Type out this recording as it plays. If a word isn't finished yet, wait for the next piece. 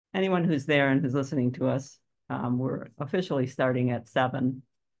anyone who's there and who's listening to us, we're officially starting at 7.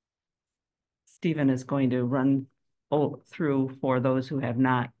 Stephen is going to run through, for those who have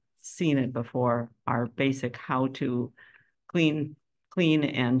not seen it before, our basic how to clean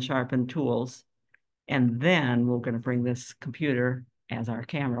and sharpen tools. And then we're going to bring this computer as our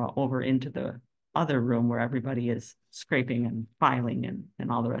camera over into the other room where everybody is scraping and filing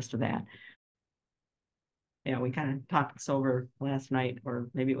and all the rest of that. Yeah, we kind of talked this over last night, or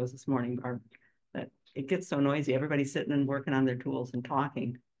maybe it was this morning, Barb, that it gets so noisy. Everybody's sitting and working on their tools and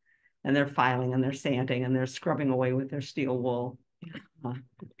talking, and they're filing and they're sanding and they're scrubbing away with their steel wool.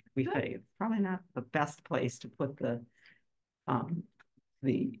 We say it's probably not the best place to put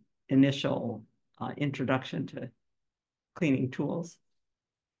the initial introduction to cleaning tools.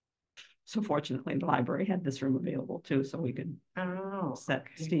 So fortunately, the library had this room available too, so we could set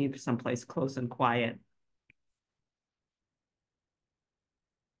Steve someplace close and quiet.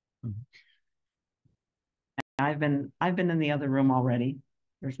 I've been in the other room already.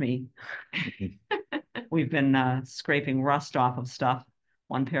 There's me. We've been scraping rust off of stuff.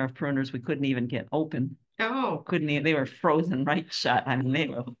 One pair of pruners we couldn't even get open. Oh, Couldn't even, they were frozen right shut. I mean, they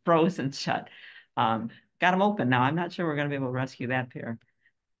were frozen shut. Got them open now. I'm not sure we're going to be able to rescue that pair,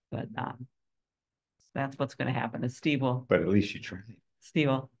 but that's what's going to happen. Is Steve will. But at least you tried.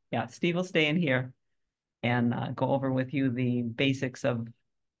 Steve will stay in here and go over with you the basics of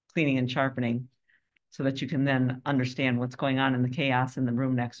cleaning and sharpening, so that you can then understand what's going on in the chaos in the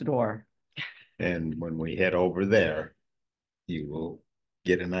room next door. And when we head over there, you will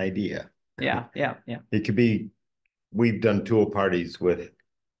get an idea. Yeah. It could be, we've done tool parties with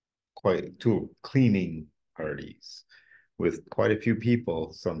tool cleaning parties with quite a few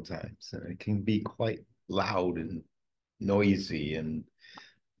people sometimes, and it can be quite loud and noisy. And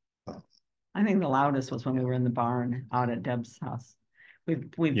I think the loudest was when we were in the barn out at Deb's house.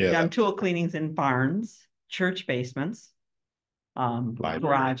 We've Yeah. done tool cleanings in barns, church basements,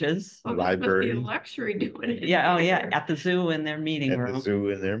 garages. well, library. This must be a luxury doing it. Yeah, at the zoo in their meeting At room. the zoo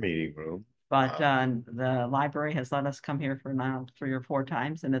in their meeting room. But the library has let us come here for now 3 or 4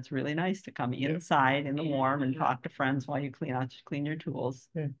 times, and it's really nice to come inside in the warm and talk to friends while you clean your tools.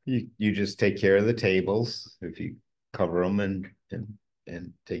 Yeah. You just take care of the tables. If you cover them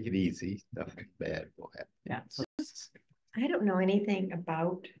and take it easy, nothing bad will happen. Yeah. So I don't know anything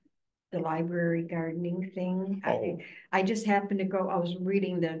about the library gardening thing. I just happened to go, I was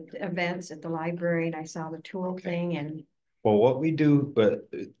reading the events at the library and I saw the tool thing. And well, what we do, but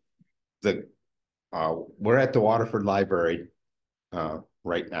we're at the Waterford Library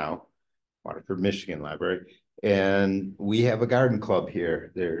right now, Waterford, Michigan Library, and we have a garden club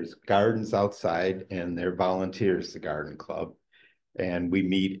here. There's gardens outside, and they're volunteers, the garden club, and we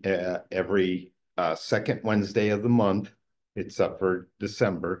meet every second Wednesday of the month. It's up for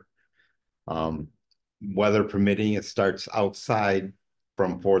December. Weather permitting, it starts outside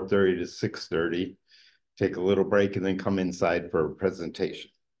from 4:30 to 6:30. Take a little break and then come inside for a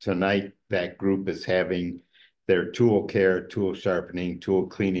presentation. Tonight, that group is having their tool care, tool sharpening, tool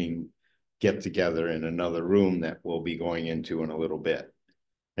cleaning get together in another room that we'll be going into in a little bit.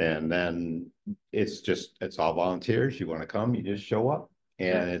 And then it's all volunteers. You want to come, you just show up.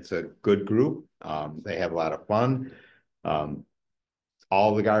 And it's a good group. They have a lot of fun.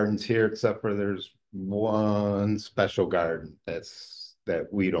 All the gardens here, except for there's one special garden that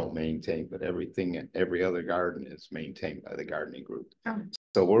we don't maintain, but every other garden is maintained by the gardening group. Oh.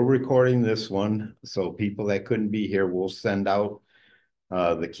 So we're recording this one. So people that couldn't be here, we'll send out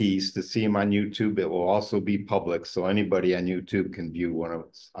the keys to see them on YouTube. It will also be public, so anybody on YouTube can view one of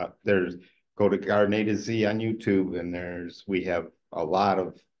us. Go to Garden A to Z on YouTube, and we have a lot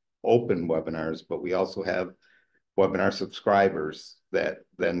of open webinars, but we also have webinar subscribers that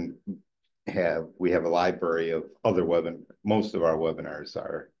then we have a library of other most of our webinars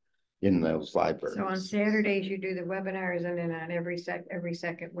are in those libraries. so on Saturdays you do the webinars, and then on every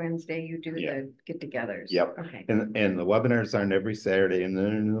second Wednesday you do the get-togethers. Yep. Okay. And the webinars aren't every Saturday, and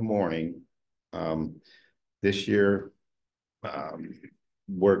then in the morning. This year,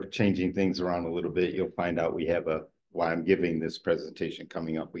 we're changing things around a little bit. You'll find out while I'm giving this presentation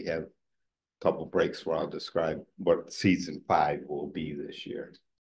coming up, we have a couple breaks where I'll describe what season 5 will be this year.